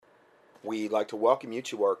We'd like to welcome you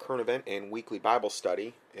to our current event and weekly Bible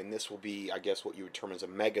study, and this will be, I guess, what you would term as a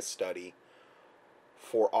mega study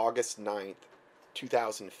for August 9th,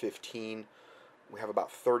 2015. We have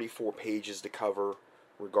about 34 pages to cover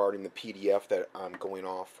regarding the PDF that I'm going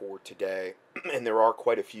off for today, and there are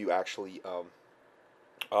quite a few actually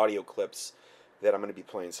audio clips that I'm going to be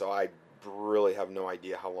playing, so I really have no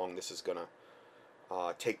idea how long this is going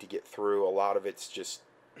to take to get through. A lot of it's just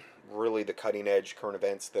really the cutting edge current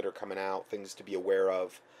events that are coming out, things to be aware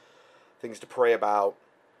of, things to pray about,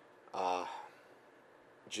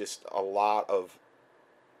 just a lot of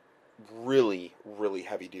really, really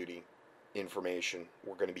heavy duty information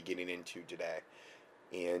we're going to be getting into today.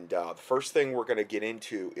 And the first thing we're going to get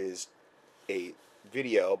into is a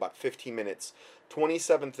video, about 15 minutes,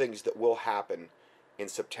 27 things that will happen in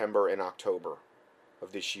September and October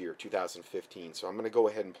of this year, 2015. So I'm going to go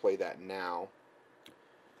ahead and play that now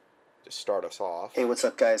to start us off. Hey, what's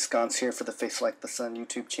up, guys? Gons here for the Face Like the Sun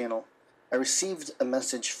YouTube channel. I received a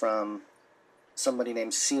message from somebody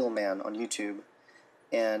named Sealman on YouTube,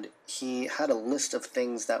 and he had a list of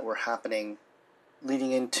things that were happening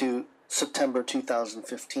leading into September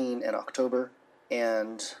 2015 and October,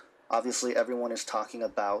 and obviously everyone is talking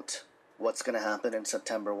about what's going to happen in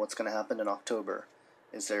September, what's going to happen in October.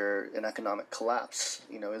 Is there an economic collapse?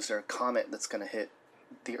 Is there a comet that's going to hit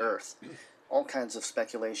the Earth? All kinds of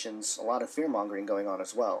speculations, a lot of fear-mongering going on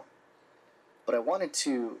as well. But I wanted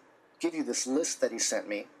to give you this list that he sent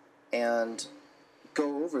me and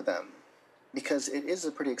go over them, because it is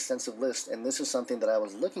a pretty extensive list, and this is something that I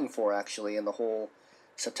was looking for actually in the whole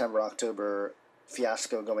September-October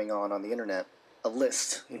fiasco going on the internet. A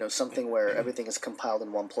list, something where everything is compiled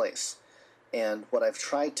in one place. And what I've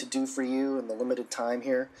tried to do for you in the limited time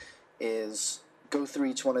here is go through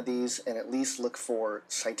each one of these and at least look for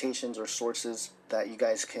citations or sources that you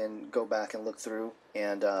guys can go back and look through,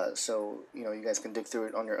 and so you guys can dig through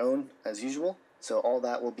it on your own as usual. So all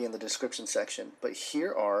that will be in the description section. But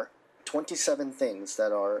here are 27 things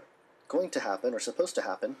that are going to happen or supposed to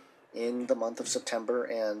happen in the month of September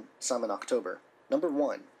and some in October. Number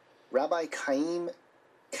 1, Rabbi Chaim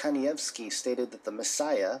Kanievsky stated that the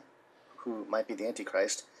Messiah, who might be the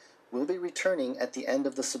Antichrist, will be returning at the end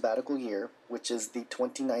of the sabbatical year, which is the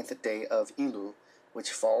 29th day of Elul,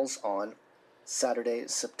 which falls on Saturday,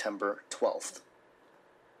 September 12th.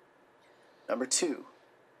 Number 2,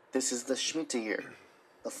 this is the Shemitah year.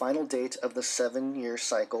 The final date of the 7-year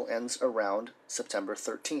cycle ends around September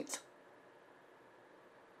 13th.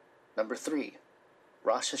 Number 3,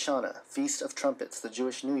 Rosh Hashanah, Feast of Trumpets, the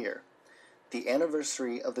Jewish New Year. The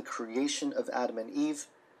anniversary of the creation of Adam and Eve,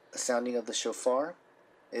 the sounding of the shofar,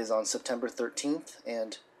 is on September 13th,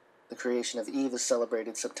 and the creation of Eve is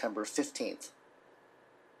celebrated September 15th.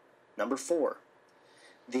 Number 4,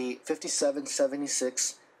 the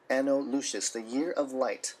 5776 Anno Lucis, the Year of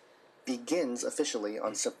Light, begins officially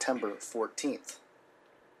on September 14th.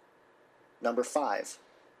 Number 5,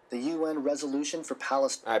 the UN resolution for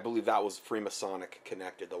Palestine. I believe that was Freemasonic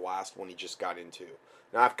connected, the last one he just got into.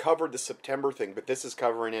 Now, I've covered the September thing, but this is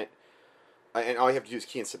covering it. And all you have to do is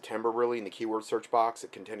key in September, really, in the keyword search box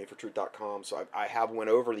at contendingfortruth.com. So I have went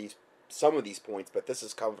over some of these points, but this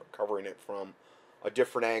is covering it from a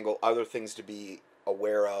different angle, other things to be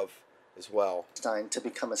aware of as well. Palestine to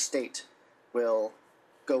become a state will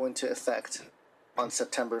go into effect on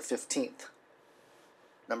September 15th.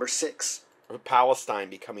 Number 6. Palestine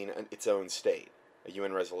becoming its own state, a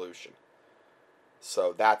UN resolution.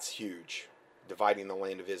 So that's huge, dividing the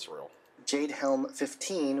land of Israel. Jade Helm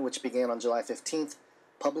 15, which began on July 15th,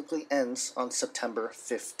 publicly ends on September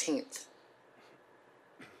 15th.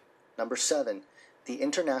 Number 7, the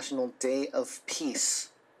International Day of Peace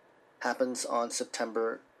happens on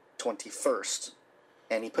September 21st.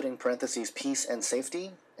 And he put in parentheses peace and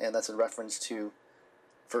safety, and that's a reference to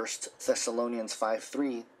 1 Thessalonians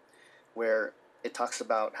 5:3, where it talks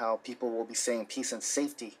about how people will be saying peace and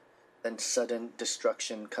safety, then sudden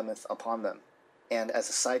destruction cometh upon them. And as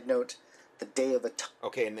a side note, the Day of Atonement.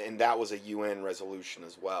 Okay, and that was a UN resolution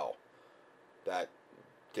as well, that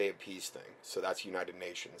Day of Peace thing. So that's United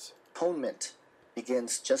Nations. Atonement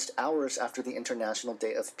begins just hours after the International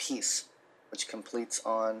Day of Peace, which completes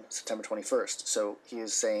on September 21st. So he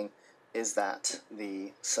is saying, is that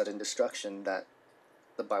the sudden destruction that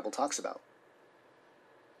the Bible talks about?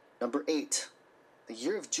 Number 8, the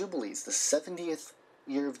Year of Jubilees, the 70th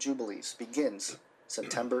Year of Jubilees, begins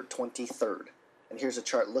September 23rd. And here's a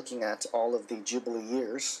chart looking at all of the Jubilee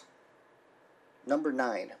years. Number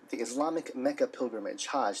 9, the Islamic Mecca pilgrimage,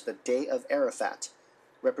 Hajj, the Day of Arafat,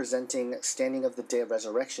 representing standing of the Day of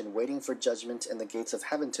Resurrection, waiting for judgment and the gates of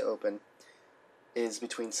heaven to open, is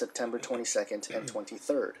between September 22nd and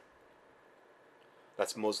 23rd.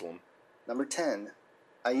 That's Muslim. Number 10,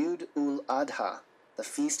 Eid ul-Adha, the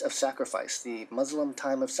Feast of Sacrifice. The Muslim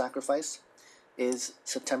time of sacrifice is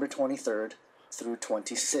September 23rd through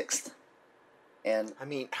 26th. And I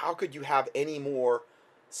mean, how could you have any more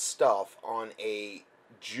stuff on a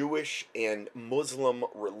Jewish and Muslim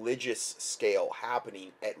religious scale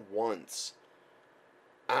happening at once?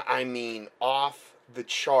 I mean, off the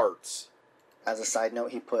charts. as a side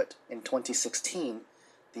note, he put in 2016,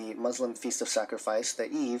 the Muslim Feast of Sacrifice, the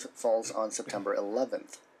Eve, falls on September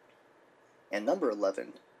 11th. And number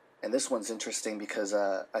 11, and this one's interesting because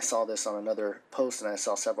I saw this on another post and I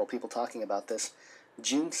saw several people talking about this.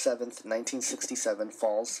 June 7th, 1967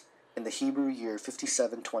 falls in the Hebrew year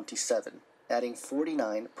 5727. Adding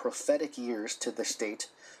 49 prophetic years to this date,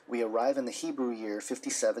 we arrive in the Hebrew year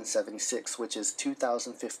 5776, which is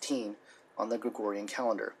 2015 on the Gregorian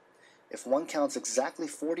calendar. If one counts exactly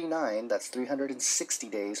 49, that's 360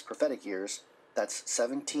 days, prophetic years, that's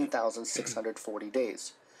 17,640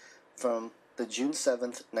 days. From the June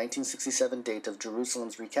 7th, 1967 date of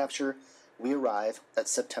Jerusalem's recapture, we arrive at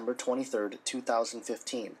September 23rd,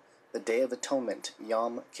 2015, the Day of Atonement,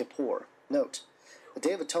 Yom Kippur. Note, the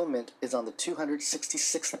Day of Atonement is on the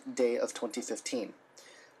 266th day of 2015.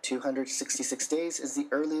 266 days is the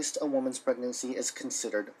earliest a woman's pregnancy is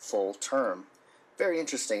considered full term. Very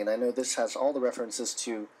interesting, and I know this has all the references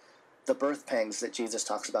to the birth pangs that Jesus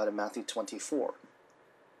talks about in Matthew 24.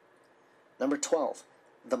 Number 12.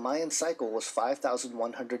 The Mayan cycle was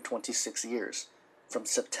 5,126 years. From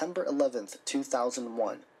September 11th,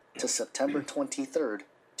 2001 to September 23rd,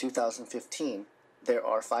 2015, there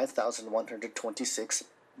are 5,126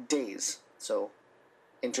 days. So,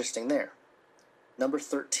 interesting there. Number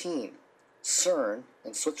 13. CERN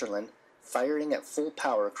in Switzerland, firing at full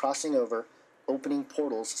power, crossing over, opening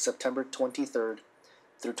portals September 23rd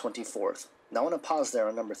through 24th. Now I want to pause there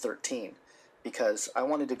on number 13 because I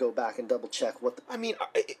wanted to go back and double check what the... I mean,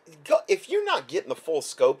 if you're not getting the full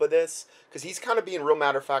scope of this, because he's kind of being real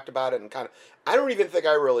matter of fact about it, and kind of, I don't even think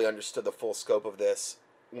I really understood the full scope of this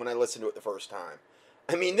when I listened to it the first time.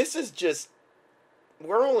 I mean, this is just,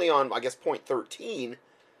 we're only on, I guess, point 13,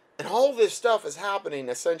 and all this stuff is happening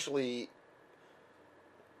essentially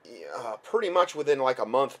pretty much within like a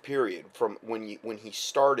month period from when he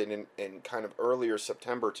started in kind of earlier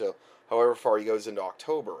September to however far he goes into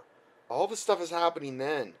October. All this stuff is happening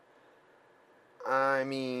then. I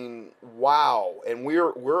mean, wow. And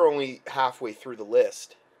we're only halfway through the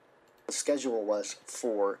list. The schedule was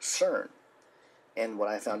for CERN. And what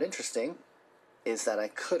I found interesting is that I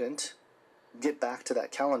couldn't get back to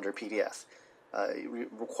that calendar PDF. It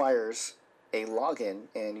requires a login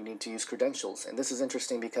and you need to use credentials. And this is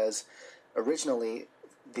interesting because originally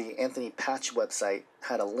the Anthony Patch website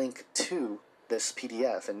had a link to this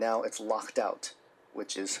PDF and now it's locked out,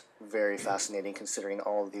 which is very fascinating considering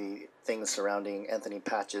all the things surrounding Anthony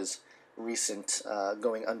Patch's recent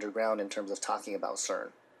going underground in terms of talking about CERN.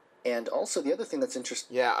 And also the other thing that's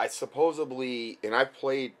interesting... Yeah, I supposedly, and I've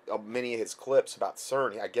played many of his clips about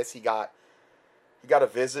CERN. I guess he got a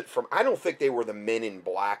visit from, I don't think they were the Men in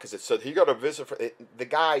Black, because it said he got a visit from, the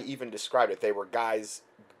guy even described it, they were guys,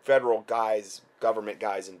 federal guys, government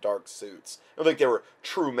guys in dark suits. I don't think they were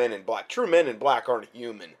true Men in Black. True Men in Black aren't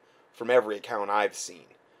human, from every account I've seen.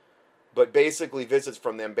 But basically visits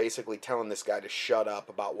from them basically telling this guy to shut up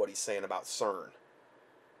about what he's saying about CERN.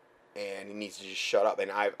 And he needs to just shut up.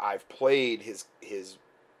 And I've played his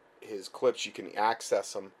clips. You can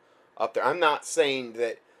access them up there. I'm not saying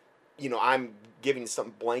that, I'm giving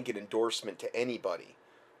some blanket endorsement to anybody,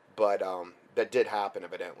 but that did happen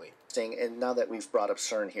evidently. And now that we've brought up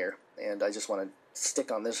CERN here, and I just want to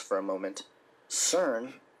stick on this for a moment.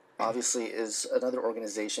 CERN obviously is another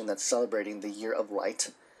organization that's celebrating the Year of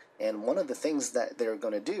Light, and one of the things that they're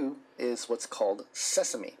going to do is what's called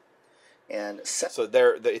Sesame. And so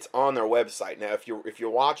it's on their website. Now, if you're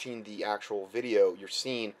watching the actual video, you're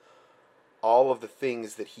seeing all of the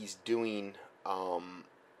things that he's doing,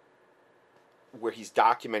 where he's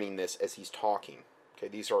documenting this as he's talking. Okay,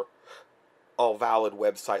 these are all valid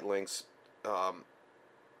website links. The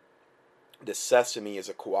Sesame is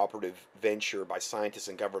a cooperative venture by scientists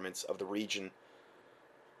and governments of the region,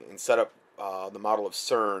 and set up the model of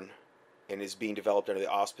CERN, and is being developed under the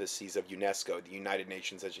auspices of UNESCO, the United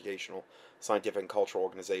Nations Educational, Scientific, and Cultural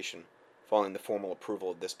Organization, following the formal approval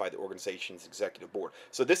of this by the organization's executive board.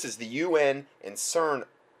 So this is the UN and CERN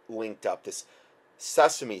linked up, this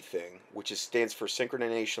Sesame thing, which stands for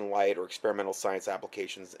Synchronization Light or Experimental Science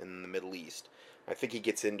Applications in the Middle East. I think he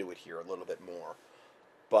gets into it here a little bit more.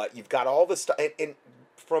 But you've got all this stuff, and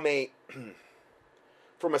from a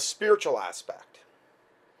spiritual aspect,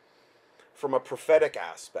 from a prophetic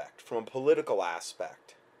aspect, from a political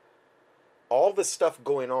aspect. All this stuff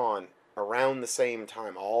going on around the same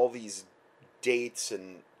time, all these dates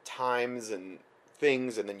and times and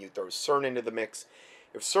things, and then you throw CERN into the mix.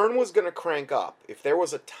 If CERN was going to crank up, if there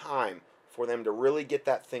was a time for them to really get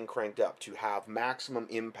that thing cranked up, to have maximum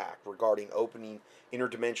impact regarding opening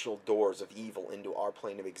interdimensional doors of evil into our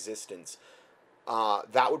plane of existence,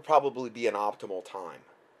 that would probably be an optimal time.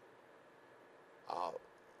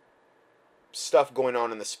 Stuff going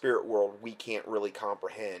on in the spirit world we can't really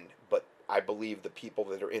comprehend, but I believe the people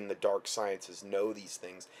that are in the dark sciences know these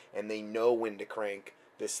things, and they know when to crank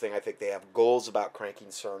this thing. I think they have goals about cranking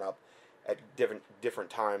CERN up at different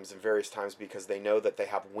times and various times, because they know that they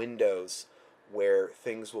have windows where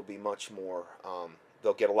things will be much more,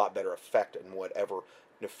 they'll get a lot better effect in whatever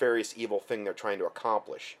nefarious evil thing they're trying to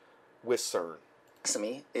accomplish with CERN.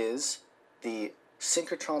 SESAMI is the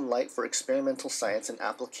synchrotron light for experimental science and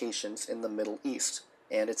applications in the Middle East,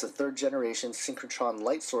 and it's a third-generation synchrotron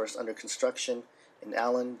light source under construction in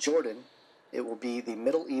Allen, Jordan. It will be the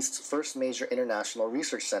Middle East's first major international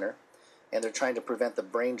research center, and they're trying to prevent the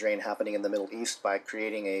brain drain happening in the Middle East by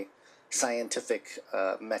creating a scientific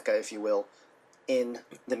mecca, if you will, in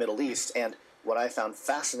the Middle East. And what I found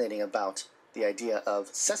fascinating about the idea of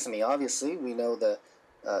sesame, obviously, we know the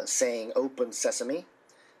saying open sesame,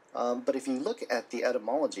 but if you look at the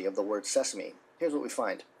etymology of the word sesame, here's what we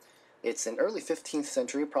find. It's in early 15th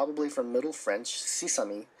century, probably from Middle French,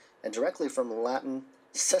 sesame, and directly from Latin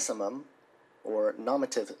sesamum, or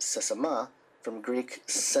nominative sesama, from Greek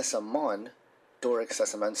sesamon, Doric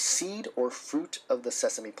sesamon, seed or fruit of the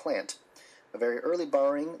sesame plant. A very early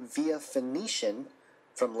borrowing via Phoenician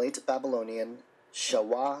from late Babylonian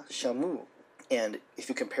shawa shamu. And if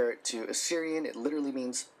you compare it to Assyrian, it literally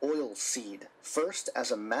means oil seed. First, as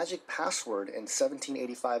a magic password in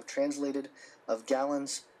 1785, translated of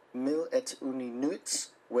Galen's Mil et Uni Nuits,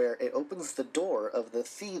 where it opens the door of the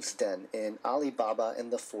thieves' den in Ali Baba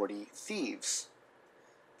and the 40 Thieves.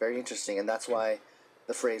 Very interesting, and that's why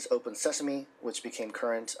the phrase open sesame, which became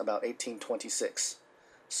current about 1826.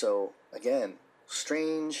 So, again,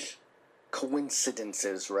 strange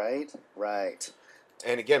coincidences, right? Right.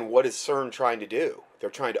 And again, what is CERN trying to do? They're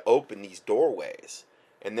trying to open these doorways,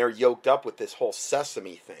 and they're yoked up with this whole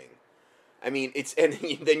sesame thing. I mean, and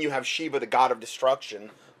then you have Shiva, the god of destruction,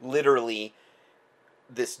 literally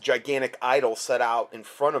this gigantic idol set out in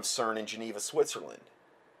front of CERN in Geneva, Switzerland.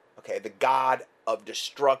 Okay, the god of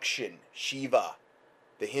destruction, Shiva,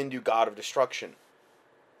 the Hindu god of destruction.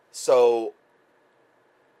 So,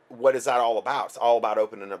 what is that all about? It's all about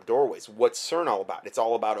opening up doorways. What's CERN all about? It's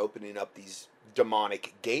all about opening up these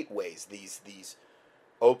demonic gateways, these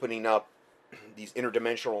opening up these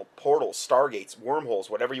interdimensional portals, stargates, wormholes,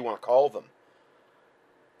 whatever you want to call them.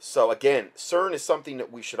 So again, CERN is something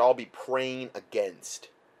that we should all be praying against.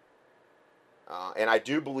 And I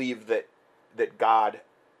do believe that God,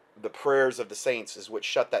 the prayers of the saints, is what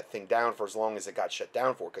shut that thing down for as long as it got shut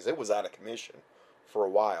down for, because it was out of commission for a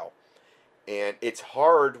while. And it's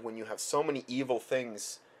hard when you have so many evil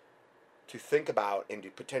things to think about and to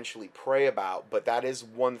potentially pray about, but that is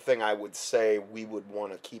one thing I would say we would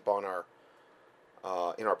want to keep on our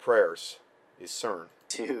in our prayers, is CERN.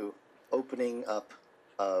 To opening up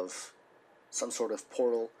of some sort of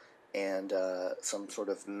portal and some sort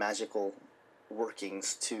of magical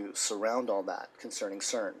workings to surround all that concerning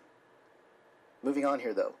CERN. Moving on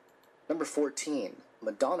here, though. Number 14,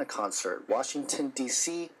 Madonna concert, Washington,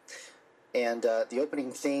 D.C., and the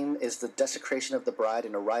opening theme is the desecration of the bride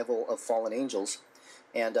and arrival of fallen angels.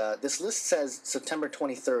 And this list says September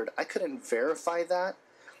 23rd. I couldn't verify that.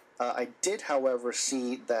 I did, however,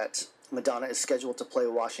 see that Madonna is scheduled to play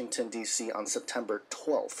Washington, D.C. on September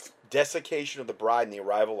 12th. Desecration of the bride and the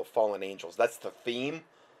arrival of fallen angels. That's the theme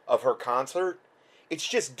of her concert. It's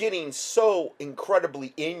just getting so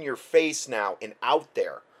incredibly in your face now and out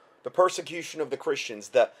there. The persecution of the Christians,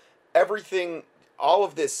 the everything, all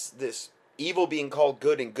of this evil being called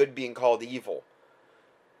good and good being called evil.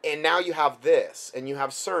 And now you have this, and you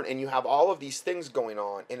have CERN, and you have all of these things going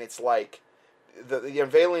on, and it's like the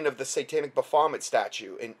unveiling of the Satanic Baphomet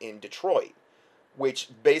statue in Detroit, which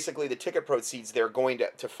basically the ticket proceeds they're going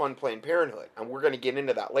to fund Planned Parenthood. And we're going to get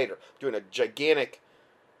into that later. I'm doing a gigantic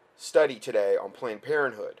study today on Planned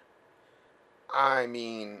Parenthood. I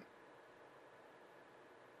mean,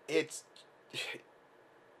 it's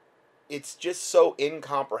just so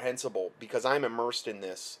incomprehensible, because I'm immersed in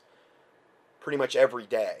this pretty much every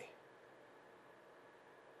day.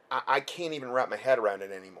 I can't even wrap my head around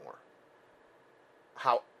it anymore.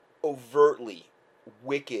 How overtly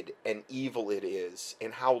wicked and evil it is,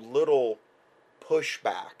 and how little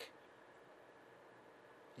pushback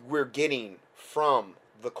we're getting from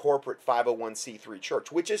the corporate 501c3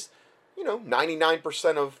 church, which is,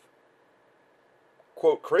 99% of,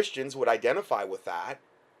 quote, Christians would identify with that.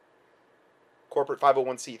 Corporate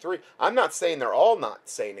 501c3. I'm not saying they're all not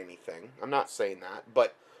saying anything. I'm not saying that.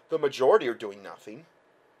 But the majority are doing nothing.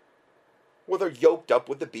 Well, they're yoked up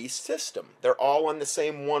with the beast system. They're all on the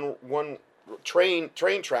same one train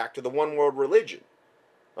track to the one world religion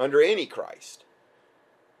under Antichrist.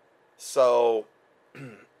 So, I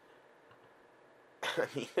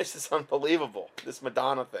mean, this is unbelievable, this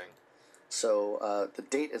Madonna thing. So the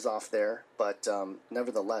date is off there, but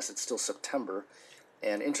nevertheless, it's still September.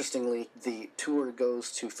 And interestingly, the tour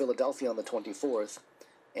goes to Philadelphia on the 24th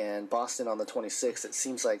and Boston on the 26th. It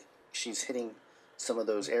seems like she's hitting some of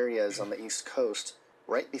those areas on the East Coast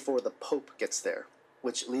right before the Pope gets there,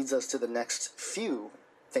 which leads us to the next few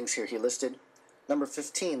things here he listed. Number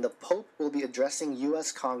 15, the Pope will be addressing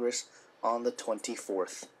U.S. Congress on the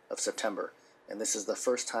 24th of September. And this is the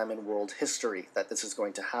first time in world history that this is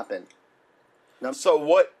going to happen. So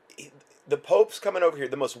what... The Pope's coming over here,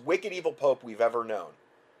 the most wicked, evil Pope we've ever known.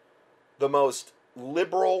 The most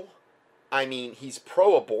liberal, I mean, he's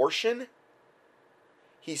pro-abortion.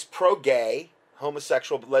 He's pro-gay,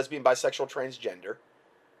 homosexual, lesbian, bisexual, transgender.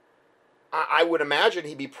 I would imagine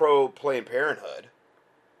he'd be pro-Planned Parenthood.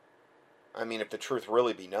 I mean, if the truth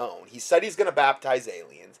really be known. He said he's going to baptize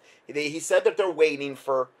aliens. He said that they're waiting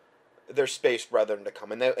for their space brethren to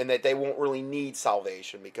come, and that they won't really need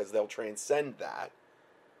salvation because they'll transcend that.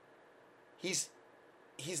 He's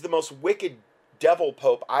the most wicked devil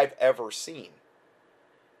pope I've ever seen.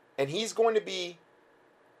 And he's going to be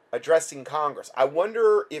addressing Congress. I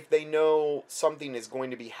wonder if they know something is going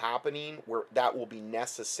to be happening where that will be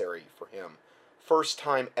necessary for him. First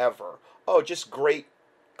time ever. Oh, just great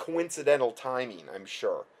coincidental timing, I'm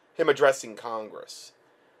sure. Him addressing Congress.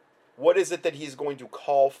 What is it that he's going to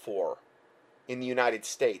call for in the United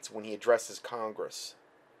States when he addresses Congress?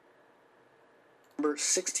 Number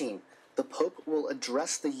 16. The Pope will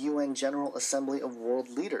address the UN General Assembly of World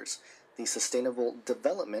Leaders, the Sustainable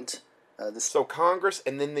Development. So Congress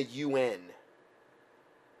and then the UN.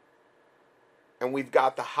 And we've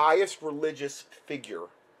got the highest religious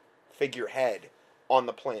figurehead on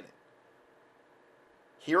the planet.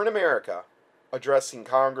 Here in America, addressing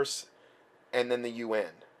Congress and then the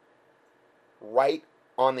UN. Right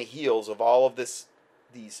on the heels of all of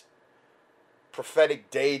these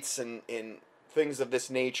prophetic dates and things of this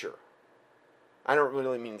nature. I don't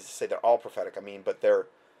really mean to say they're all prophetic. I mean, but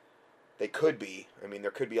they could be. I mean, there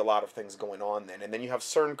could be a lot of things going on then. And then you have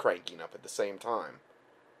CERN cranking up at the same time.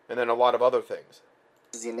 And then a lot of other things.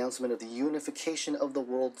 This is the announcement of the unification of the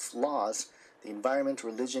world's laws, the environment,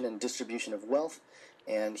 religion, and distribution of wealth.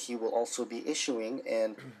 And he will also be issuing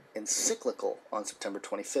an encyclical on September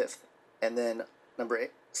 25th. And then number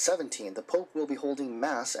 17, the Pope will be holding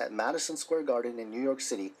Mass at Madison Square Garden in New York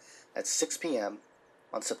City at 6 p.m.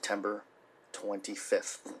 on September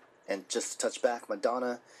 25th. And just to touch back,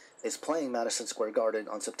 Madonna is playing Madison Square Garden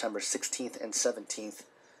on September 16th and 17th,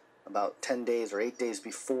 about 10 days or 8 days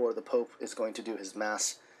before the Pope is going to do his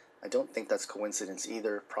Mass. I don't think that's coincidence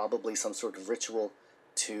either. Probably some sort of ritual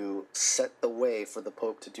to set the way for the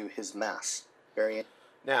Pope to do his Mass.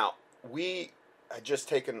 Now, we had just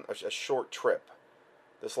taken a short trip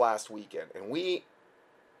this last weekend, and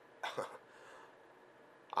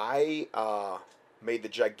I made the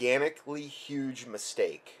gigantically huge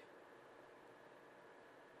mistake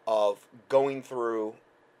of going through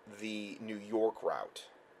the New York route,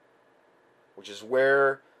 which is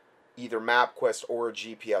where either MapQuest or a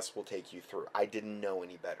GPS will take you through. I didn't know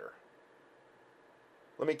any better.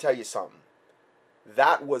 Let me tell you something.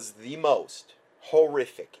 That was the most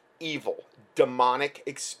horrific, evil, demonic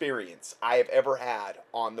experience I have ever had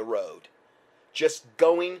on the road. Just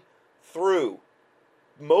going through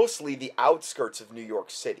mostly the outskirts of New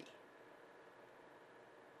York City.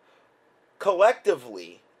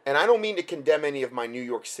 Collectively, and I don't mean to condemn any of my New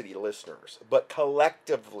York City listeners, but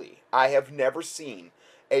collectively, I have never seen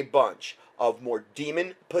a bunch of more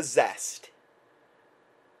demon-possessed,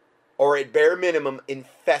 or at bare minimum,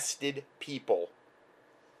 infested people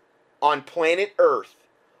on planet Earth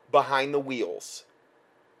behind the wheels.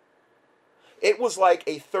 It was like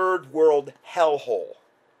a third world hellhole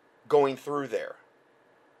going through there.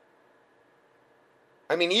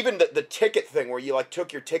 I mean, even the ticket thing where you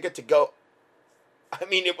took your ticket to go. I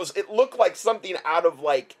mean, it looked like something out of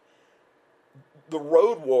the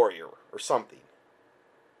Road Warrior or something.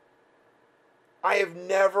 I have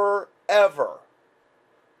never, ever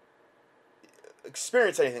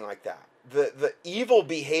experienced anything like that. The evil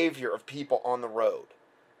behavior of people on the road.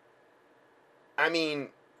 I mean,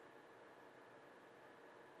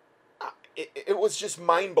 it was just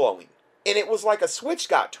mind-blowing. And it was like a switch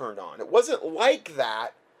got turned on. It wasn't like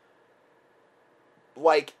that,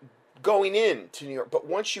 like going into New York. But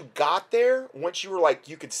once you got there, once you were like,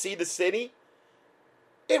 you could see the city,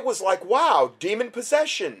 it was like, wow, demon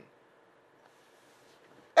possession.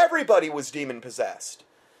 Everybody was demon possessed.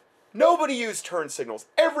 Nobody used turn signals.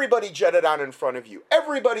 Everybody jetted out in front of you.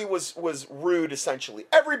 Everybody was rude, essentially.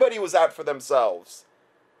 Everybody was out for themselves.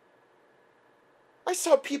 I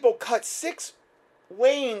saw people cut 6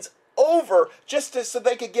 lanes over just so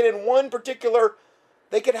they could get in one particular,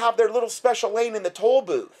 they could have their little special lane in the toll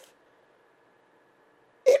booth.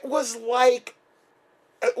 It was like,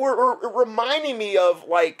 we're reminding me of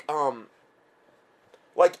like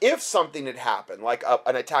if something had happened, like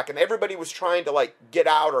an attack, and everybody was trying to like get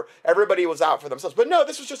out, or everybody was out for themselves. But no,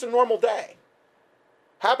 this was just a normal day.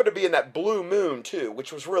 Happened to be in that blue moon too,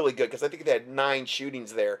 which was really good because I think they had 9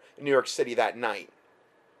 shootings there in New York City that night.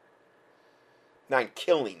 9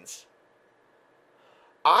 killings.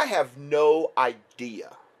 I have no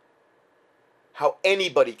idea how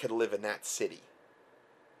anybody could live in that city.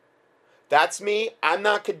 That's me. I'm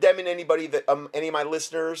not condemning anybody that any of my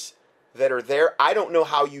listeners that are there. I don't know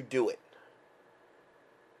how you do it.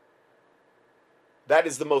 That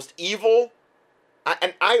is the most evil.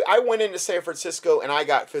 I went into San Francisco and I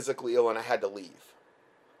got physically ill and I had to leave.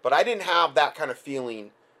 But I didn't have that kind of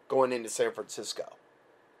feeling going into San Francisco.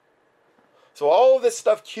 So all of this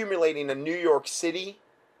stuff accumulating in New York City,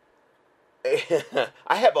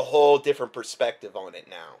 I have a whole different perspective on it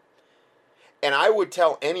now. And I would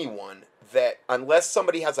tell anyone that unless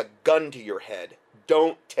somebody has a gun to your head,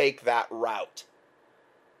 don't take that route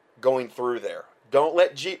going through there. Don't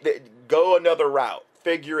let go another route.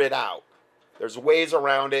 Figure it out. There's ways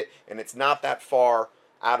around it, and it's not that far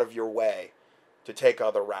out of your way to take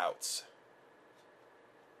other routes.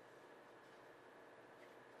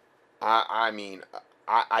 I mean,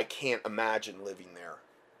 I can't imagine living there.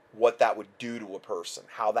 What that would do to a person.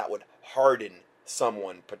 How that would harden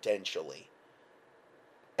someone potentially.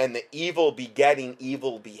 And the evil begetting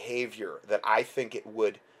evil behavior that I think it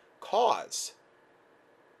would cause.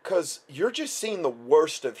 Because you're just seeing the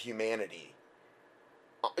worst of humanity.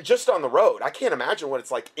 Just on the road. I can't imagine what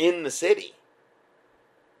it's like in the city.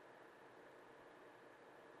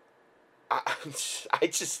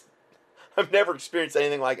 I've never experienced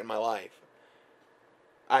anything like it in my life.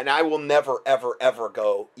 And I will never, ever, ever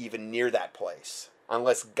go even near that place.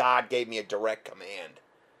 Unless God gave me a direct command.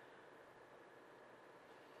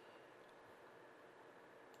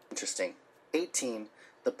 Interesting. 18.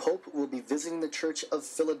 The Pope will be visiting the Church of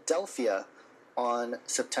Philadelphia on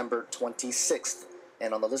September 26th.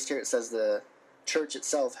 And on the list here it says the church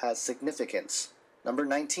itself has significance. Number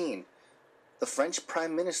 19. The French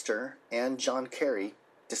Prime Minister and John Kerry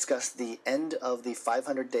discussed the end of the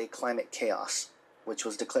 500-day climate chaos, which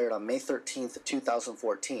was declared on May 13th,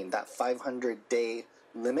 2014. That 500-day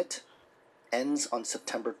limit ends on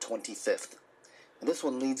September 25th. And this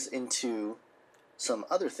one leads into some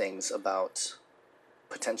other things about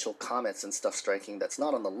potential comets and stuff striking that's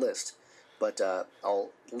not on the list, but I'll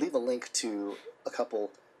leave a link to a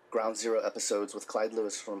couple Ground Zero episodes with Clyde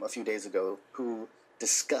Lewis from a few days ago who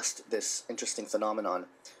discussed this interesting phenomenon.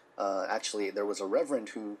 Actually, there was a reverend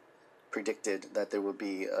who predicted that there would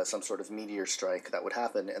be some sort of meteor strike that would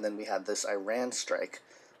happen, and then we had this Iran strike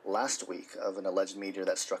last week of an alleged meteor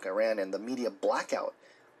that struck Iran, and the media blackout,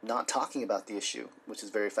 not talking about the issue, which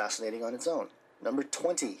is very fascinating on its own. Number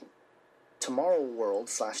 20, Tomorrow World /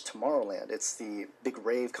 Tomorrowland. It's the big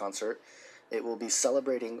rave concert. It will be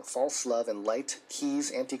celebrating false love and light,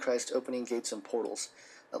 keys, Antichrist, opening gates and portals.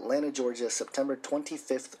 Atlanta, Georgia, September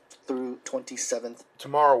 25th through 27th.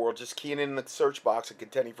 Tomorrow World, just keying in the search box at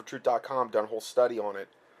contendingfortruth.com, done a whole study on it.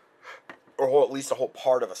 Or at least a whole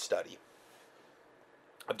part of a study.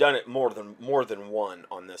 I've done it more than one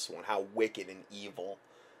on this one, how wicked and evil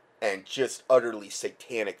and just utterly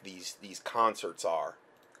satanic these concerts are.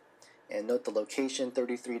 And note the location,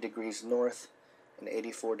 33 degrees north and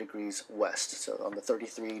 84 degrees west. So on the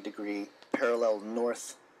 33-degree parallel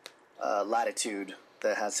north latitude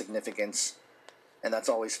that has significance. And that's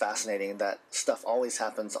always fascinating. That stuff always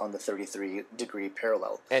happens on the 33-degree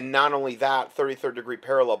parallel. And not only that, 33rd-degree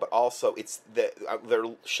parallel, but also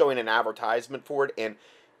they're showing an advertisement for it, and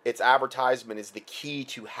its advertisement is the key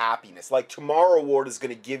to happiness. Like Tomorrow World is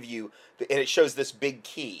going to give you, and it shows this big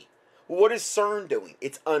key. What is CERN doing?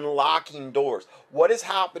 It's unlocking doors. What is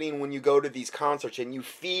happening when you go to these concerts and you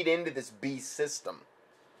feed into this beast system?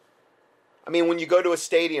 I mean, when you go to a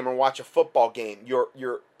stadium and watch a football game,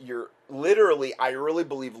 you're literally, I really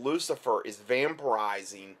believe Lucifer is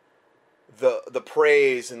vampirizing the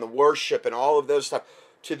praise and the worship and all of those stuff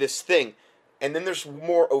to this thing. And then there's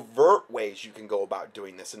more overt ways you can go about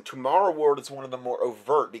doing this. And Tomorrow World is one of the more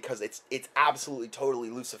overt because it's absolutely totally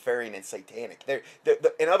Luciferian and satanic.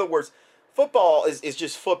 In other words, football is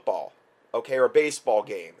just football, okay, or a baseball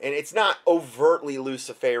game, and it's not overtly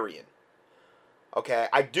Luciferian. Okay,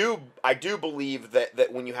 I do believe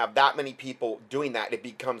that when you have that many people doing that, it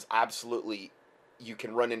becomes absolutely, you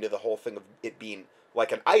can run into the whole thing of it being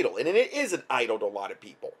like an idol, and it is an idol to a lot of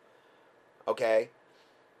people. Okay,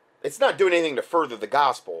 it's not doing anything to further the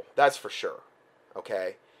gospel, that's for sure.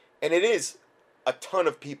 Okay, and it is a ton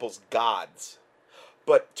of people's gods,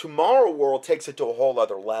 but Tomorrow World takes it to a whole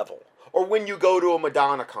other level. Or when you go to a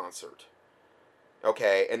Madonna concert,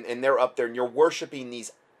 okay, and they're up there and you're worshiping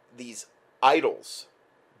these idols,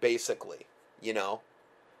 basically, you know,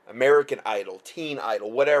 American Idol, Teen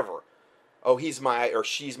Idol, whatever. Oh, he's my or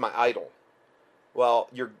she's my idol. Well,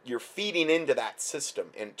 you're feeding into that system,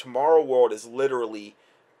 and Tomorrow World is literally,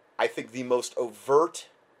 I think, the most overt,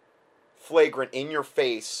 flagrant, in your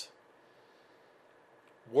face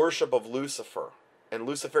worship of Lucifer and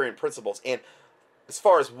Luciferian principles. And as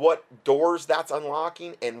far as what doors that's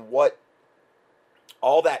unlocking and what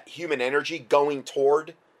all that human energy going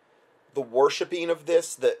toward the worshiping of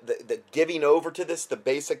this, the giving over to this,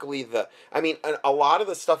 I mean, a lot of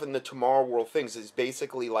the stuff in the Tomorrow World things is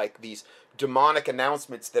basically like these demonic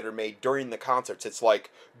announcements that are made during the concerts. It's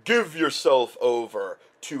like, give yourself over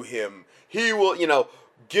to him. He will,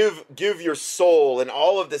 give your soul, and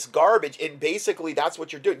all of this garbage. And basically that's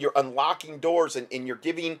what you're doing. You're unlocking doors, and you're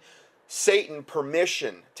giving Satan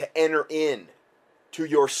permission to enter in to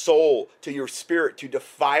your soul, to your spirit, to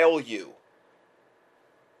defile you.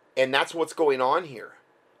 And that's what's going on here.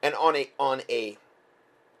 And on a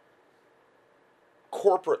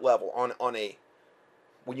corporate level,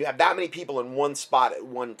 when you have that many people in one spot at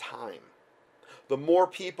one time, the more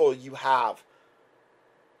people you have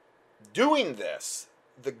doing this,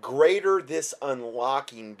 the greater this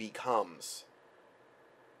unlocking becomes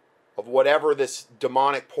of whatever this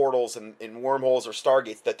demonic portals and wormholes or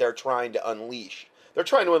stargates that they're trying to unleash. They're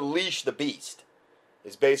trying to unleash the beast,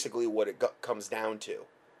 is basically what it comes down to.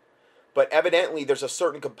 But evidently there's a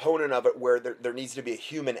certain component of it where there needs to be a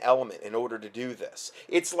human element in order to do this.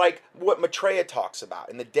 It's like what Maitreya talks about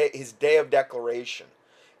in his Day of Declaration.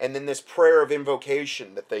 And then this prayer of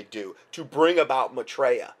invocation that they do to bring about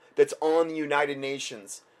Maitreya that's on the United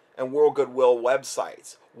Nations and World Goodwill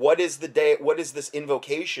websites. What is this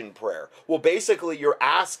invocation prayer? Well, basically you're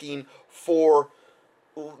asking for,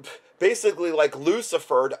 basically like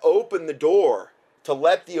Lucifer, to open the door to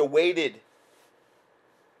let the awaited,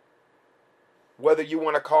 whether you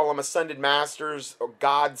want to call them ascended masters or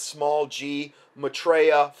God, small g,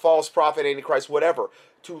 Maitreya, false prophet, antichrist, whatever,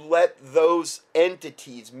 to let those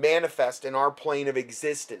entities manifest in our plane of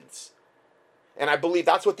existence. And I believe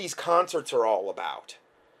that's what these concerts are all about.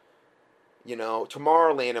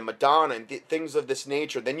 Tomorrowland and Madonna and things of this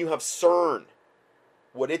nature. Then you have CERN,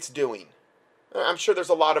 what it's doing. I'm sure there's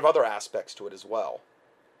a lot of other aspects to it as well.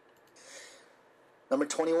 Number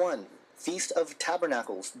 21. Feast of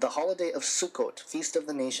Tabernacles, the holiday of Sukkot, Feast of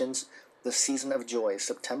the Nations, the season of joy,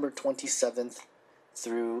 September 27th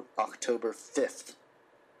through October 5th.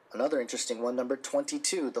 Another interesting one, number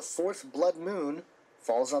 22, the fourth blood moon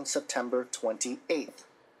falls on September 28th.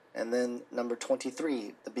 And then number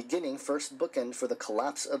 23, the beginning, first bookend for the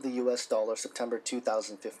collapse of the US dollar, September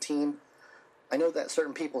 2015. I know that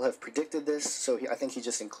certain people have predicted this, so I think he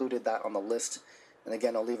just included that on the list. And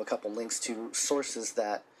again, I'll leave a couple links to sources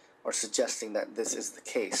that are suggesting that this is the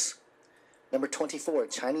case. Number 24,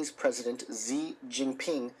 Chinese President Xi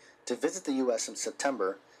Jinping to visit the U.S. in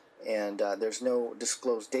September, and there's no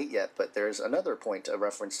disclosed date yet, but there's another point, a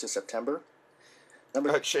reference to September.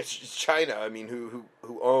 China, I mean,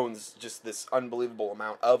 who owns just this unbelievable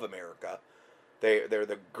amount of America. They're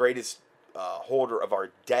the greatest holder of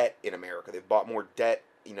our debt in America. They've bought more debt,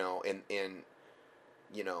 and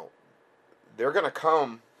they're going to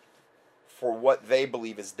come for what they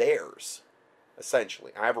believe is theirs,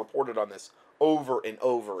 essentially. I've reported on this over and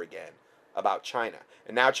over again about China.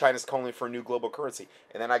 And now China's calling for a new global currency.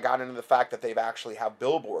 And then I got into the fact that they've actually have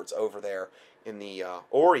billboards over there in the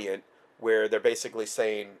Orient where they're basically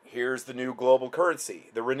saying, here's the new global currency,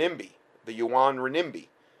 the renminbi, the yuan renminbi,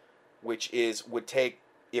 which would take,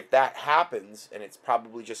 if that happens, and it's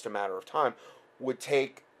probably just a matter of time, would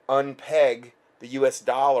unpeg the US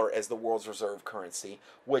dollar as the world's reserve currency,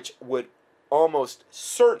 which would almost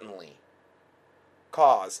certainly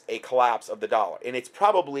cause a collapse of the dollar. And it's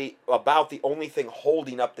probably about the only thing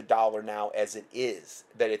holding up the dollar now as it is,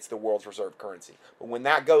 that it's the world's reserve currency. But when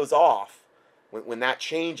that goes off, when that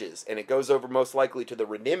changes, and it goes over most likely to the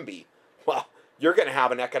renminbi, well, you're going to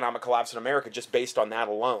have an economic collapse in America just based on that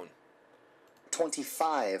alone.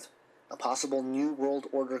 25. A possible new world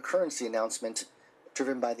order currency announcement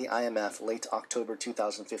driven by the IMF late October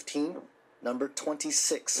 2015. Number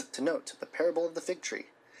 26. To note, the parable of the fig tree.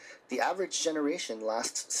 The average generation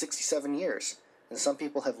lasts 67 years, and some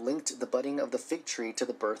people have linked the budding of the fig tree to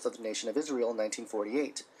the birth of the nation of Israel in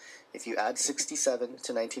 1948. If you add 67 to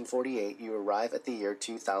 1948, you arrive at the year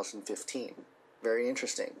 2015. Very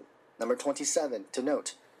interesting. Number 27. To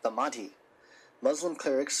note, the Mahdi. Muslim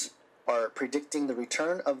clerics are predicting the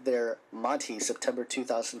return of their Mahdi September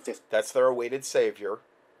 2015. That's their awaited savior,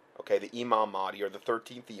 okay, the Imam Mahdi, or the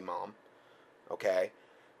 13th Imam, okay.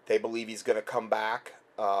 They believe he's going to come back,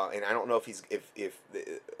 and I don't know if he's,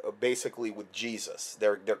 basically with Jesus,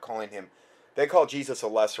 they're calling him, they call Jesus a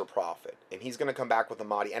lesser prophet, and he's going to come back with the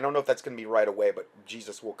Mahdi. I don't know if that's going to be right away, but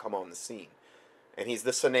Jesus will come on the scene. And he's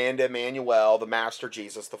the Sananda Emmanuel, the master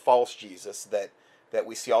Jesus, the false Jesus that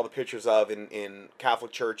we see all the pictures of in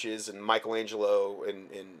Catholic churches, and Michelangelo and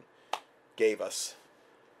gave us.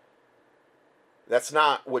 That's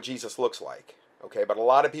not what Jesus looks like, okay? But a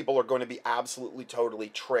lot of people are going to be absolutely, totally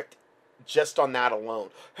tricked just on that alone.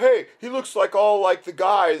 Hey, he looks like the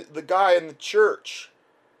guy in the church.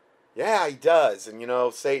 Yeah, he does.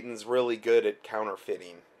 And, Satan's really good at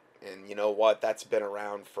counterfeiting. And you know what? That's been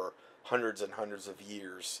around for hundreds and hundreds of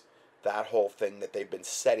years. That whole thing that they've been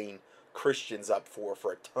setting Christians up for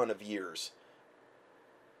a ton of years.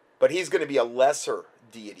 But he's going to be a lesser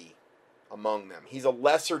deity among them. He's a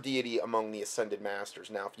lesser deity among the ascended masters.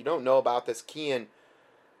 Now, if you don't know about this, key in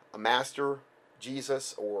a master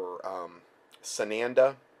Jesus or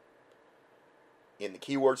Sananda in the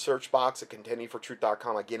keyword search box at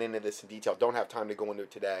contendingfortruth.com. I get into this in detail. Don't have time to go into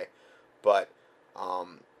it today. But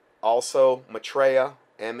also Maitreya,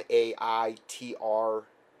 Maitreya, I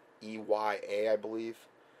believe.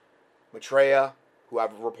 Maitreya, who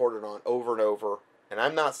I've reported on over and over. And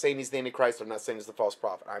I'm not saying he's the Antichrist. I'm not saying he's the false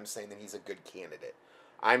prophet. I'm saying that he's a good candidate.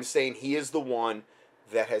 I'm saying he is the one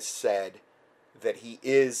that has said that he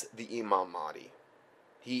is the Imam Mahdi.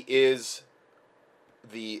 He is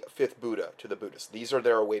the fifth Buddha to the Buddhists. These are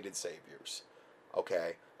their awaited saviors,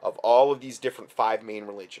 okay, of all of these different 5 main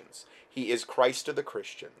religions. He is Christ to the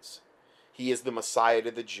Christians. He is the Messiah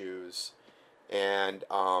to the Jews. And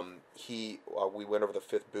we went over the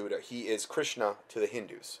fifth Buddha. He is Krishna to the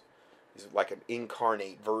Hindus. He's like an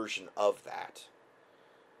incarnate version of that.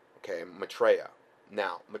 Okay, Maitreya.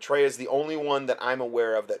 Now, Maitreya is the only one that I'm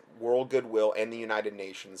aware of that World Goodwill and the United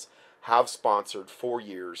Nations have sponsored for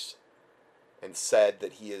years and said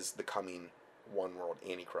that he is the coming one world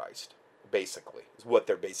Antichrist, basically, is what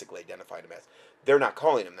they're basically identifying him as. They're not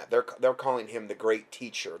calling him that. They're calling him the great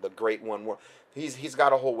teacher, the great one world. He's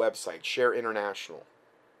got a whole website, Share International.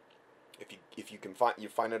 If you can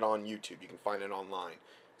find it on YouTube, you can find it online.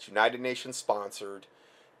 It's United Nations sponsored.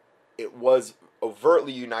 It was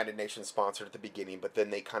overtly United Nations sponsored at the beginning, but then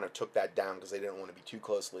they kind of took that down because they didn't want to be too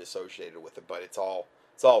closely associated with it. But it's all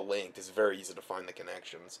linked. It's very easy to find the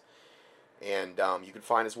connections. And you can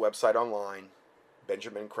find his website online.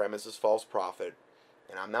 Benjamin Creme is his false prophet.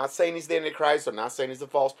 And I'm not saying he's the Antichrist. I'm not saying he's the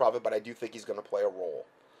false prophet, but I do think he's going to play a role.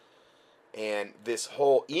 And this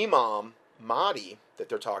whole Imam Mahdi that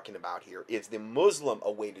they're talking about here is the Muslim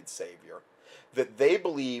awaited savior, that they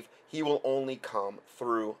believe he will only come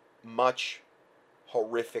through much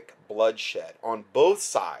horrific bloodshed on both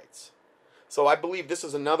sides. So I believe this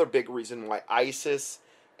is another big reason why ISIS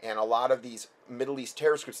and a lot of these Middle East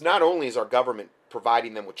terrorist groups, not only is our government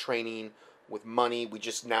providing them with training, with money,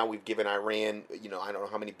 we've given Iran, I don't know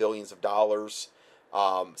how many billions of dollars,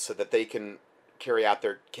 so that they can carry out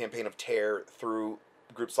their campaign of terror through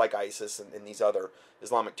groups like ISIS and these other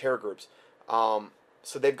Islamic terror groups.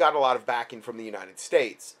 So they've got a lot of backing from the United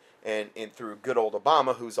States and through good old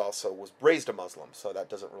Obama, who's also was raised a Muslim, so that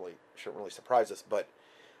shouldn't really surprise us. But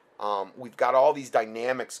we've got all these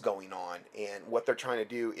dynamics going on, and what they're trying to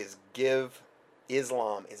do is give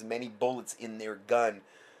Islam as many bullets in their gun,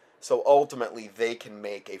 so ultimately they can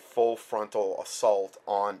make a full frontal assault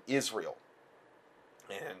on Israel.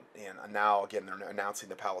 And now again they're announcing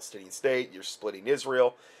the Palestinian state. You're splitting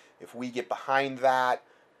Israel. If we get behind that,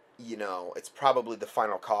 it's probably the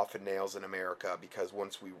final coffin nails in America, because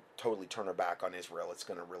once we totally turn our back on Israel, it's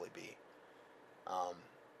going to really be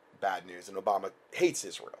bad news. And Obama hates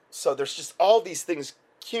Israel. So there's just all these things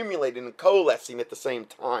accumulating and coalescing at the same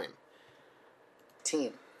time.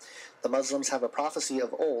 The Muslims have a prophecy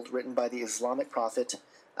of old written by the Islamic prophet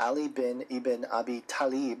Ali bin Ibn Abi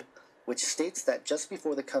Talib, which states that just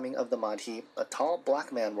before the coming of the Mahdi, a tall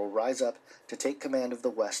black man will rise up to take command of the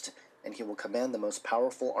West, and he will command the most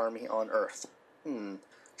powerful army on earth.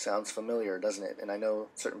 Sounds familiar, doesn't it? And I know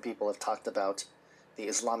certain people have talked about the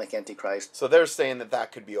Islamic Antichrist. So they're saying that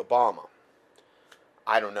that could be Obama.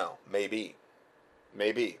 I don't know. Maybe.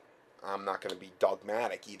 Maybe. I'm not going to be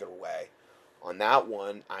dogmatic either way. On that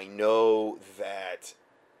one, I know that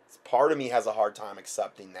part of me has a hard time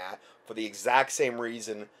accepting that for the exact same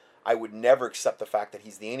reason I would never accept the fact that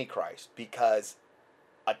he's the Antichrist, because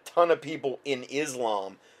a ton of people in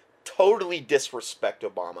Islam totally disrespect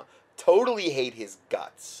Obama, totally hate his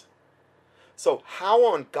guts. So how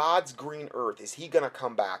on God's green earth is he going to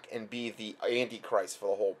come back and be the Antichrist for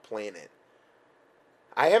the whole planet?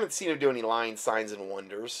 I haven't seen him do any lying signs and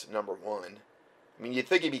wonders, number one. I mean, you'd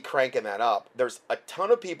think he'd be cranking that up. There's a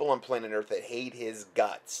ton of people on planet Earth that hate his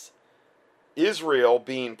guts. Israel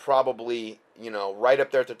being probably, right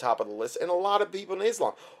up there at the top of the list, and a lot of people in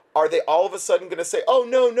Islam. Are they all of a sudden going to say, oh,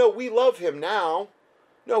 no, we love him now?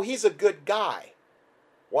 No, he's a good guy.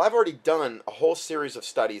 Well, I've already done a whole series of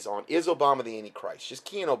studies on, is Obama the Antichrist? Just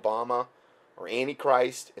key in Obama or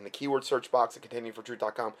Antichrist in the keyword search box at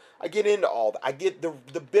contendingfortruth.com. I get into all that. I get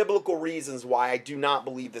the biblical reasons why I do not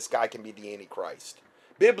believe this guy can be the Antichrist.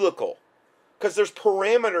 Biblical. Because there's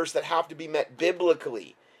parameters that have to be met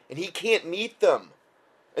biblically, and he can't meet them.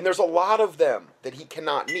 And there's a lot of them that he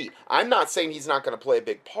cannot meet. I'm not saying he's not going to play a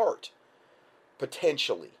big part.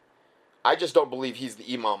 Potentially. I just don't believe he's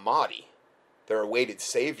the Imam Mahdi, their awaited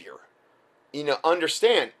savior.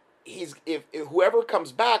 Understand, if whoever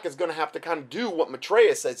comes back is going to have to kind of do what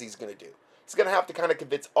Maitreya says he's going to do. He's going to have to kind of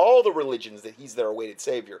convince all the religions that he's their awaited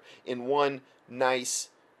savior in one nice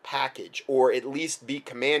package, or at least be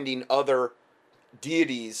commanding other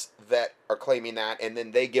deities that are claiming that, and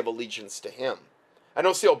then they give allegiance to him. I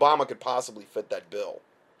don't see Obama could possibly fit that bill.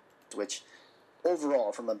 Which,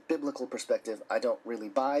 overall, from a biblical perspective, I don't really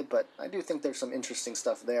buy, but I do think there's some interesting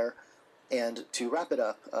stuff there. And to wrap it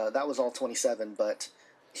up, that was all 27, but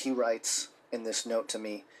he writes in this note to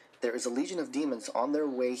me, there is a legion of demons on their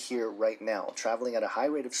way here right now, traveling at a high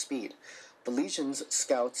rate of speed. The legion's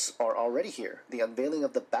scouts are already here. The unveiling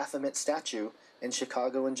of the Baphomet statue in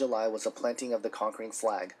Chicago in July was a planting of the conquering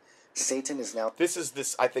flag. Satan is now...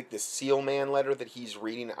 I think this Seal Man letter that he's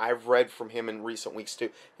reading, I've read from him in recent weeks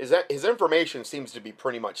too. His information seems to be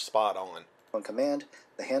pretty much spot on. On command,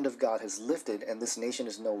 the hand of God has lifted, and this nation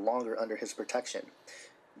is no longer under his protection.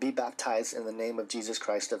 Be baptized in the name of Jesus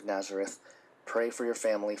Christ of Nazareth. Pray for your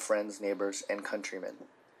family, friends, neighbors, and countrymen.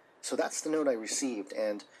 So that's the note I received,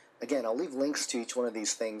 and again, I'll leave links to each one of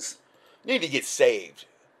these things. You need to get saved,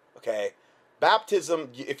 okay? Baptism,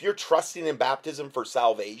 if you're trusting in baptism for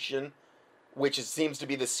salvation, which it seems to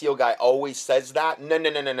be the Seal guy always says that, no.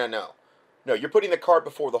 No, you're putting the cart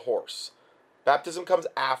before the horse. Baptism comes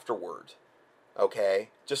afterward, okay?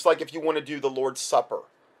 Just like if you want to do the Lord's Supper,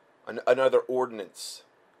 another ordinance,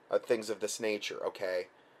 things of this nature, okay?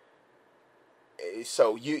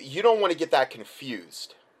 So you don't want to get that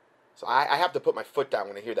confused. So I have to put my foot down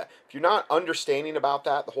when I hear that. If you're not understanding about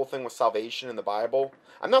that, the whole thing with salvation in the Bible,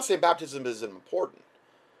 I'm not saying baptism isn't important,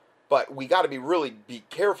 but we got to be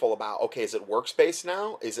careful about, okay, is it works-based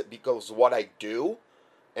now? Is it because of what I do,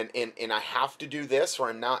 and I have to do this, or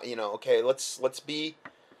I'm not, okay, let's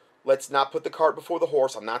not put the cart before the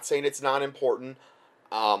horse. I'm not saying it's not important.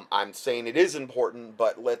 I'm saying it is important,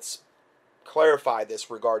 but let's clarify this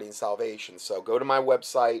regarding salvation. So go to my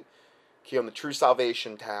website, key on the True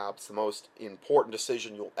Salvation tab. It's the most important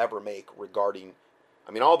decision you'll ever make regarding,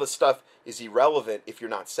 all this stuff is irrelevant if you're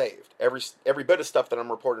not saved. Every bit of stuff that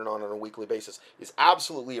I'm reporting on a weekly basis is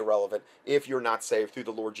absolutely irrelevant if you're not saved through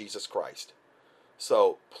the Lord Jesus Christ.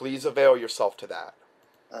 So please avail yourself to that.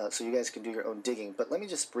 So you guys can do your own digging, but let me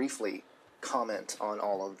just briefly comment on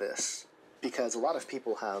all of this, because a lot of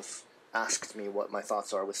people have asked me what my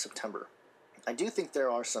thoughts are with September. I do think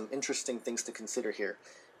there are some interesting things to consider here.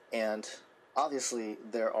 And obviously,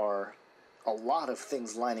 there are a lot of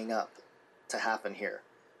things lining up to happen here.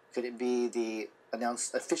 Could it be the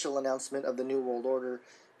official announcement of the New World Order?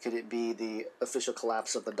 Could it be the official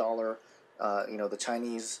collapse of the dollar? The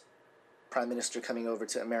Chinese prime minister coming over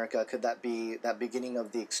to America? Could that be that beginning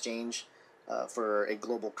of the exchange for a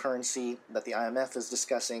global currency that the IMF is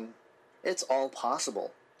discussing? It's all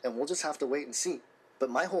possible, and we'll just have to wait and see. But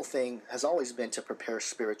my whole thing has always been to prepare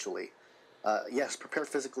spiritually. Yes, prepare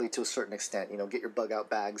physically to a certain extent. Get your bug-out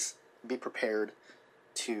bags. Be prepared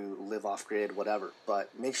to live off-grid, whatever. But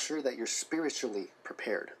make sure that you're spiritually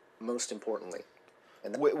prepared, most importantly.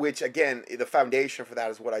 Which, again, the foundation for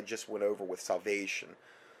that is what I just went over with salvation.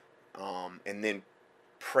 And then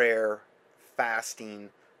prayer, fasting,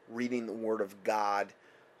 reading the Word of God.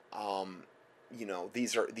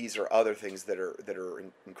 These are other things that are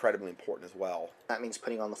incredibly important as well. That means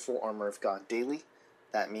putting on the full armor of God daily.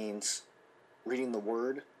 That means reading the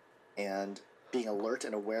Word and being alert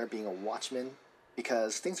and aware, being a watchman,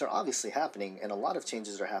 because things are obviously happening and a lot of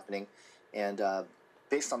changes are happening. And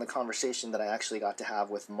based on the conversation that I actually got to have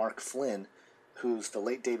with Mark Flynn, who's the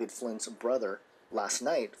late David Flynn's brother, last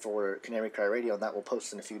night for Canary Cry Radio, and that will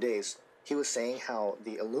post in a few days, he was saying how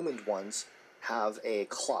the illumined ones have a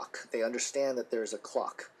clock. They understand that there's a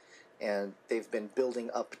clock, and they've been building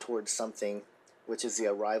up towards something, which is the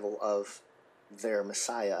arrival of their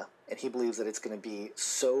Messiah. And he believes that it's going to be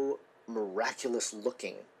so miraculous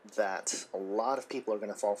looking that a lot of people are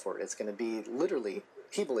going to fall for it. It's going to be literally,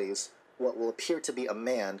 he believes, what will appear to be a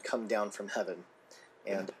man come down from heaven.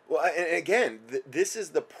 And well, and again, this is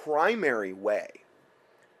the primary way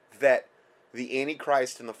that the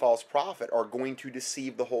Antichrist and the false prophet are going to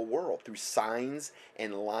deceive the whole world through signs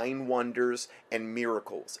and lying wonders and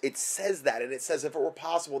miracles. It says that, and it says if it were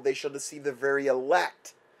possible, they shall deceive the very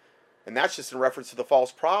elect. And that's just in reference to the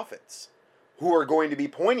false prophets, who are going to be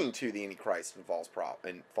pointing to the Antichrist and false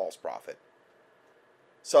prophet.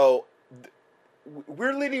 So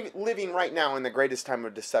we're living right now in the greatest time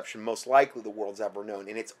of deception most likely the world's ever known,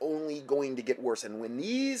 and it's only going to get worse. And when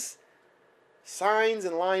these signs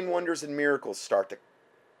and lying wonders and miracles start to,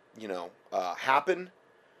 happen,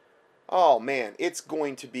 oh man, it's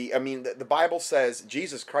going to be, I mean, the Bible says,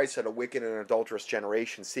 Jesus Christ said, a wicked and adulterous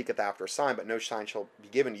generation seeketh after a sign, but no sign shall be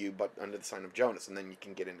given to you but under the sign of Jonas, and then you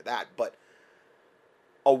can get into that. But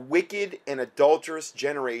a wicked and adulterous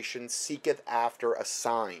generation seeketh after a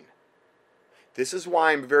sign. This is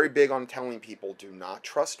why I'm very big on telling people, do not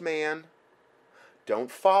trust man,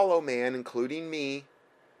 don't follow man, including me,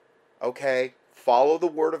 okay? Follow the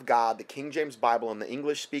Word of God, the King James Bible in the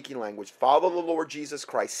English-speaking language. Follow the Lord Jesus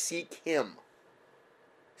Christ. Seek Him.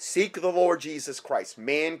 Seek the Lord Jesus Christ.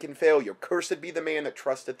 Man can fail you. Cursed be the man that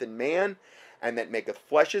trusteth in man, and that maketh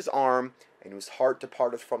flesh his arm, and whose heart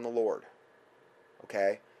departeth from the Lord.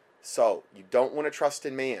 Okay? So, you don't want to trust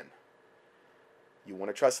in man. You want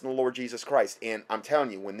to trust in the Lord Jesus Christ. And I'm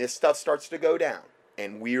telling you, when this stuff starts to go down,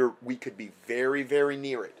 and we could be very, very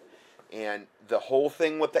near it, and the whole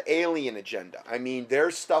thing with the alien agenda. I mean,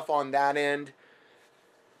 there's stuff on that end.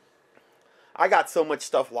 I got so much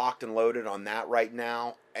stuff locked and loaded on that right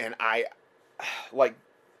now. And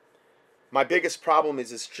my biggest problem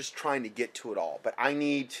is just trying to get to it all. But I'm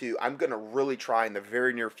going to really try in the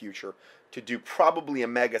very near future to do probably a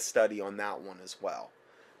mega study on that one as well.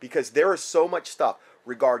 Because there is so much stuff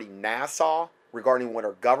regarding NASA, regarding what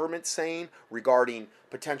our government's saying, regarding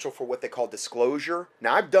potential for what they call disclosure.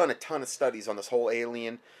 Now, I've done a ton of studies on this whole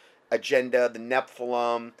alien agenda, the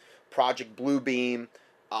Nephilim, Project Bluebeam,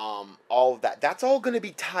 all of that. That's all going to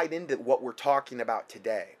be tied into what we're talking about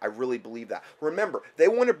today. I really believe that. Remember, they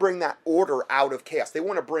want to bring that order out of chaos. They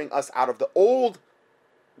want to bring us out of the old,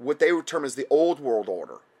 what they would term as the old world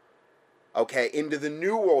order, okay, into the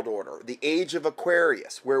new world order, the age of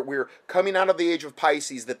Aquarius, where we're coming out of the age of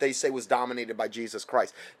Pisces that they say was dominated by Jesus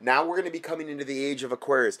Christ. Now we're going to be coming into the age of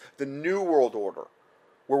Aquarius, the new world order,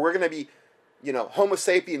 where we're going to be, Homo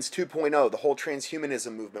sapiens 2.0, the whole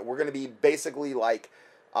transhumanism movement. We're going to be basically like,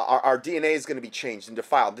 our DNA is going to be changed and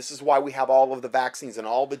defiled. This is why we have all of the vaccines and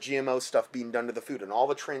all the GMO stuff being done to the food and all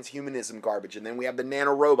the transhumanism garbage. And then we have the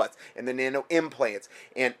nanorobots and the nano implants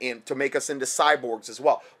and to make us into cyborgs as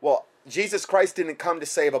well. Well, Jesus Christ didn't come to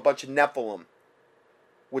save a bunch of Nephilim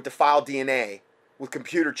with defiled DNA with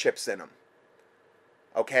computer chips in them.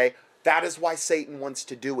 Okay? That is why Satan wants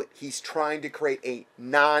to do it. He's trying to create a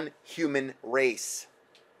non-human race.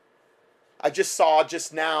 I just saw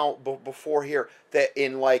just now before here that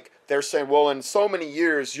they're saying, well, in so many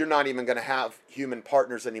years, you're not even going to have human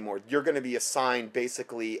partners anymore. You're going to be assigned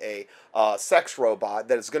basically a sex robot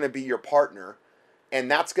that is going to be your partner, and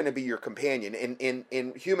that's going to be your companion.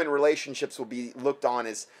 In human relationships will be looked on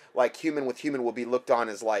as, like, human with human will be looked on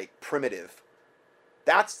as, like, primitive.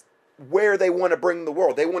 That's where they want to bring the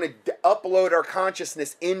world. They want to upload our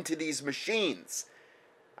consciousness into these machines.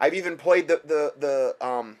 I've even played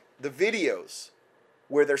the videos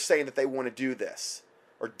where they're saying that they want to do this,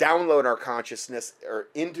 or download our consciousness or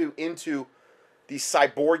into these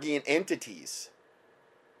cyborgian entities.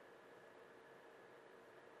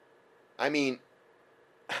 I mean,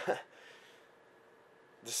 the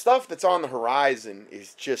stuff that's on the horizon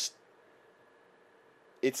is just,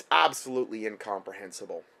 it's absolutely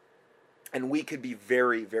incomprehensible. And we could be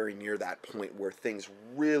very, very near that point where things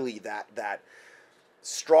really, that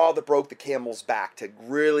straw that broke the camel's back to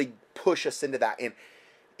really push us into that. And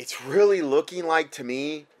it's really looking like to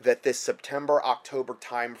me that this September-October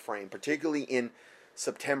time frame, particularly in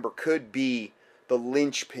September, could be the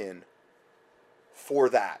linchpin for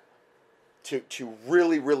that to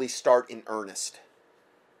really, really start in earnest.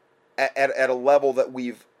 at a level that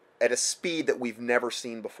at a speed that we've never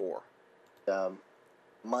seen before.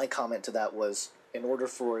 My comment to that was, in order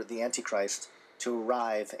for the Antichrist to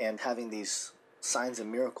arrive and having these signs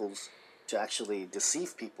and miracles to actually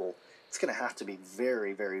deceive people, it's going to have to be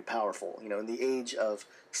very, very powerful. You know, in the age of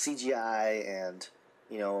CGI and,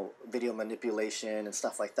 you know, video manipulation and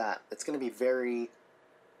stuff like that, it's going to be very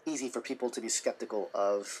easy for people to be skeptical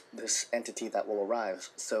of this entity that will arrive.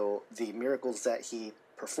 So the miracles that he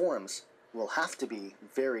performs will have to be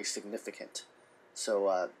very significant.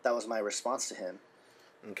 So that was my response to him.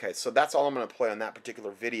 Okay, so that's all I'm going to play on that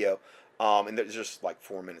particular video. And there's just like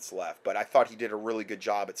 4 minutes left. But I thought he did a really good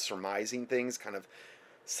job at surmising things, kind of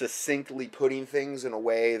succinctly putting things in a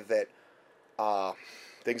way that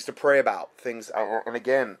things to pray about. Things, and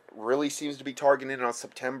again, really seems to be targeted on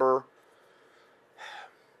September,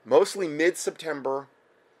 mostly mid-September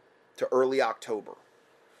to early October.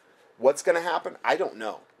 What's going to happen? I don't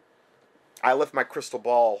know. I left my crystal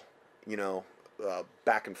ball, you know,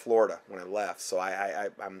 back in Florida when I left, so I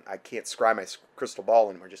can't scry my crystal ball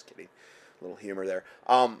anymore. Just kidding, a little humor there.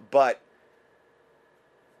 But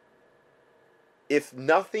if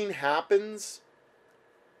nothing happens,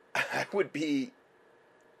 I would be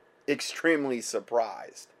extremely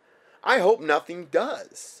surprised. I hope nothing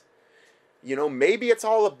does. You know, maybe it's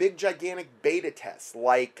all a big gigantic beta test,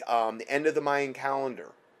 like the end of the Mayan calendar,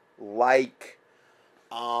 like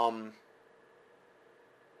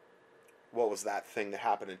what was that thing that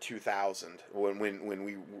happened in 2000 when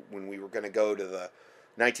we were going to go to the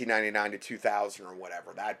 1999 to 2000 or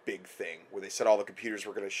whatever, that big thing where they said all the computers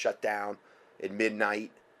were going to shut down at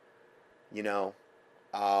midnight, you know.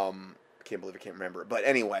 I can't believe I can't remember it. But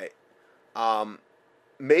anyway,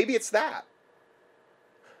 maybe it's that.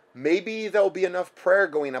 Maybe there'll be enough prayer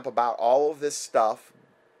going up about all of this stuff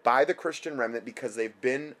by the Christian remnant, because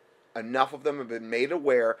enough of them have been made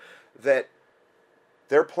aware that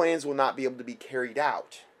their plans will not be able to be carried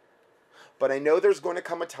out. But I know there's going to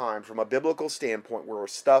come a time from a biblical standpoint where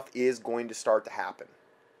stuff is going to start to happen.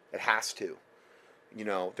 It has to. You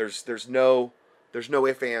know, there's no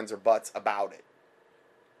ifs, ands, or buts about it.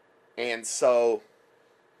 And so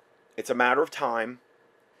it's a matter of time.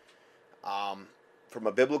 From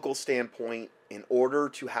a biblical standpoint, in order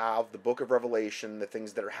to have the book of Revelation, the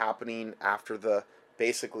things that are happening after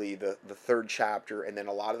basically the third chapter, and then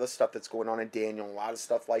a lot of the stuff that's going on in Daniel, a lot of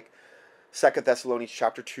stuff like 2 Thessalonians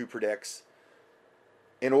chapter 2 predicts,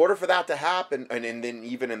 in order for that to happen, and then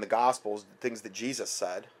even in the Gospels, things that Jesus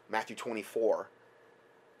said, Matthew 24,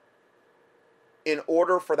 in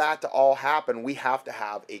order for that to all happen, we have to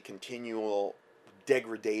have a continual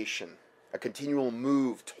degradation, a continual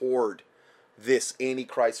move toward this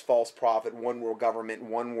Antichrist, false prophet, one world government,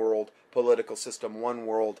 one world political system, one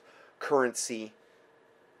world currency,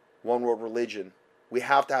 one world religion. We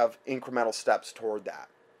have to have incremental steps toward that.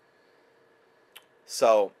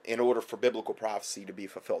 So, in order for biblical prophecy to be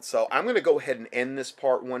fulfilled. So, I'm going to go ahead and end this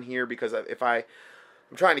part one here, because I'm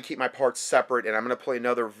trying to keep my parts separate, and I'm going to play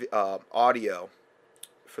another audio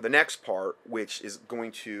for the next part, which is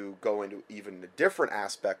going to go into even the different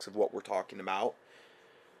aspects of what we're talking about.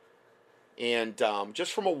 And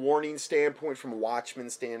just from a warning standpoint, from a watchman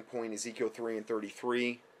standpoint, Ezekiel 3 and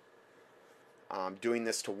 33, doing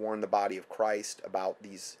this to warn the body of Christ about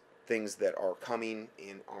these things that are coming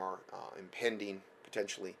and are impending,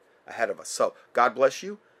 potentially ahead of us. So, God bless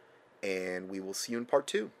you, and we will see you in part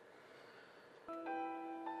 2.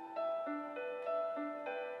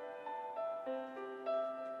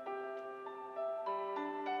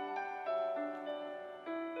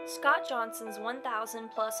 Scott Johnson's 1,000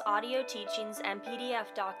 plus audio teachings and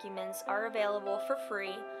PDF documents are available for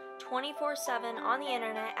free 24/7 on the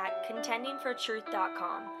internet at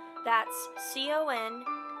contendingfortruth.com. That's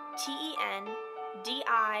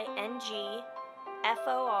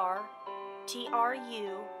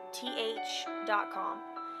CONTENDINGFORTRUTH.com.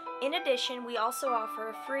 In addition, we also offer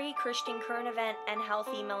a free Christian current event and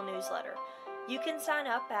health email newsletter. You can sign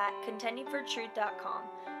up at contendingfortruth.com.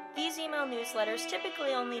 These email newsletters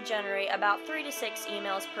typically only generate about 3 to 6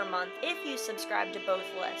 emails per month if you subscribe to both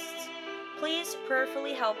lists. Please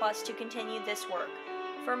prayerfully help us to continue this work.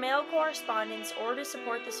 For mail correspondence or to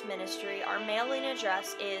support this ministry, our mailing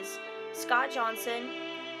address is Scott Johnson,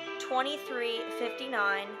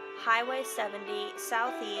 2359 Highway 70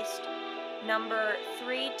 Southeast, number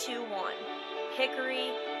 321,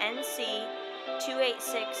 Hickory, NC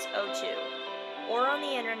 28602. Or on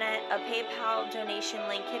the internet, a PayPal donation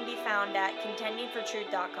link can be found at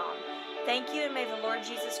contendingfortruth.com. Thank you, and may the Lord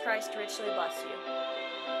Jesus Christ richly bless you.